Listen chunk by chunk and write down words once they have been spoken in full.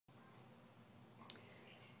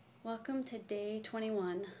Welcome to day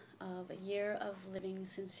 21 of a year of living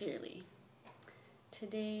sincerely.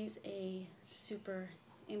 Today's a super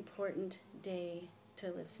important day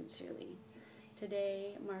to live sincerely.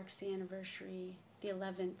 Today marks the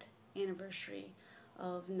 11th anniversary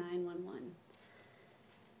of 9/11.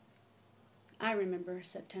 I remember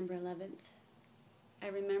September 11th. I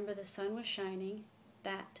remember the sun was shining.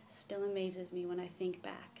 That still amazes me when I think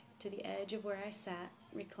back to the edge of where I sat,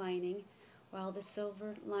 reclining, while the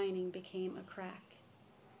silver lining became a crack.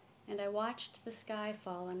 And I watched the sky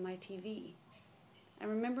fall on my TV. I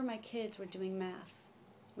remember my kids were doing math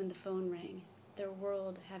when the phone rang, their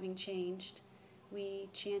world having changed. We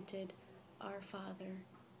chanted, "Our Father,"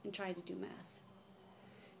 and tried to do math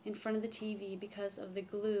in front of the TV because of the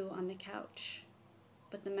glue on the couch.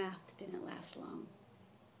 But the math didn't last long.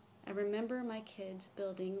 I remember my kids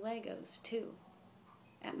building Legos, too,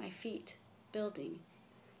 at my feet, building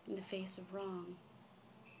in the face of wrong.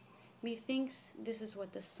 Methinks this is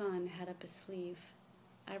what the sun had up his sleeve.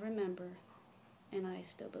 I remember, and I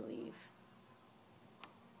still believe.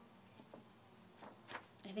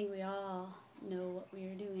 I think we all know what we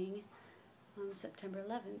are doing on September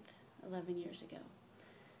 11th, 11 years ago.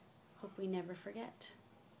 Hope we never forget.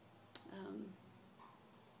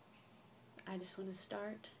 I just want to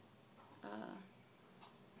start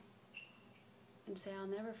and say I'll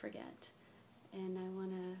never forget. And I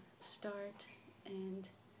want to start and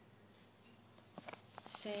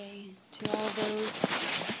say to all those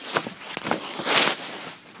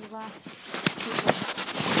who lost people,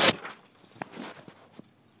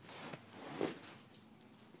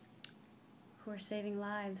 who were saving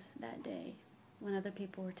lives that day when other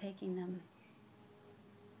people were taking them,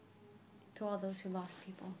 to all those who lost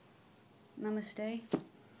people, Namaste,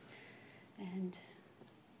 and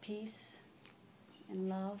peace and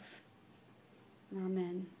love.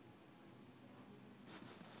 Amen.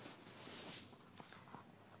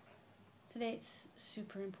 Today it's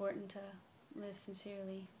super important to live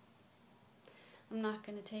sincerely. I'm not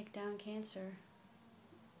going to take down cancer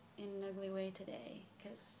in an ugly way today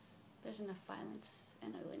because there's enough violence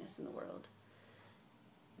and ugliness in the world.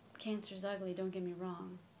 Cancer's ugly, don't get me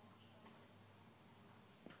wrong.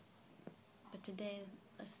 But today,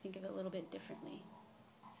 let's think of it a little bit differently.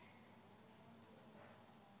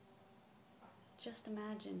 Just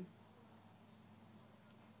imagine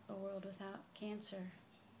a world without cancer.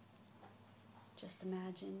 Just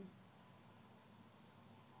imagine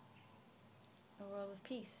a world with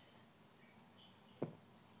peace.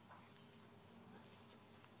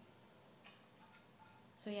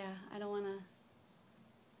 So yeah, I don't want to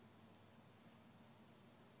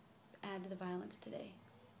add to the violence today.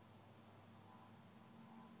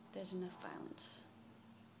 There's enough violence.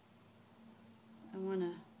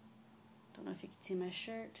 Don't know if you can see my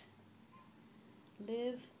shirt.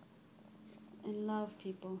 Live and love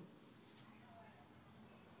people.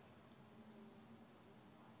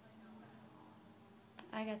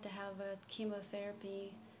 I got to have a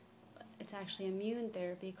chemotherapy. It's actually immune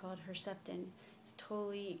therapy called Herceptin. It's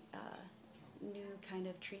totally new kind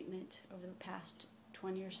of treatment over the past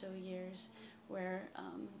 20 or so years, where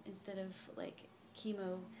instead of like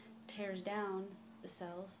chemo tears down the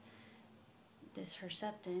cells, this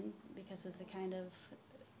Herceptin, because of the kind of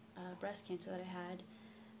breast cancer that I had,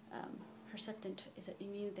 Herceptin is an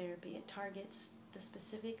immune therapy. It targets the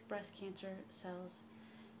specific breast cancer cells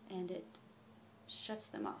and it shuts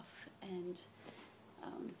them off and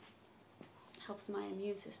helps my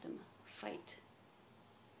immune system fight.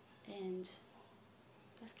 And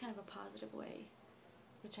that's kind of a positive way,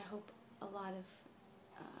 which I hope a lot of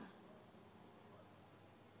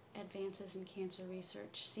advances in cancer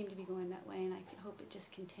research seem to be going that way, and I hope it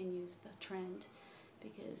just continues the trend,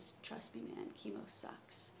 because trust me, man, chemo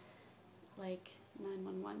sucks. Like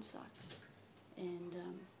 9/11 sucks. And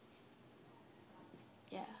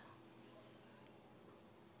yeah.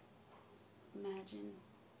 Imagine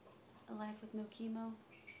a life with no chemo.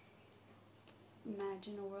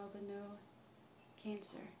 Imagine a world with no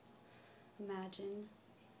cancer. Imagine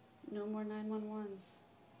no more 911s.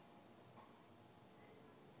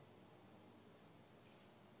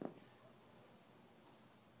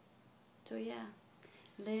 So yeah,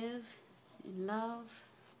 live and love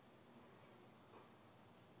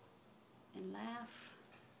and laugh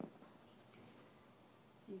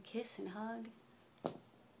and kiss and hug.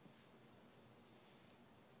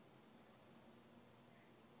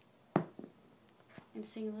 And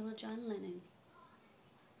sing a little John Lennon.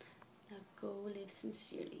 Now go live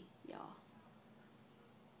sincerely, y'all.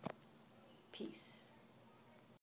 Peace.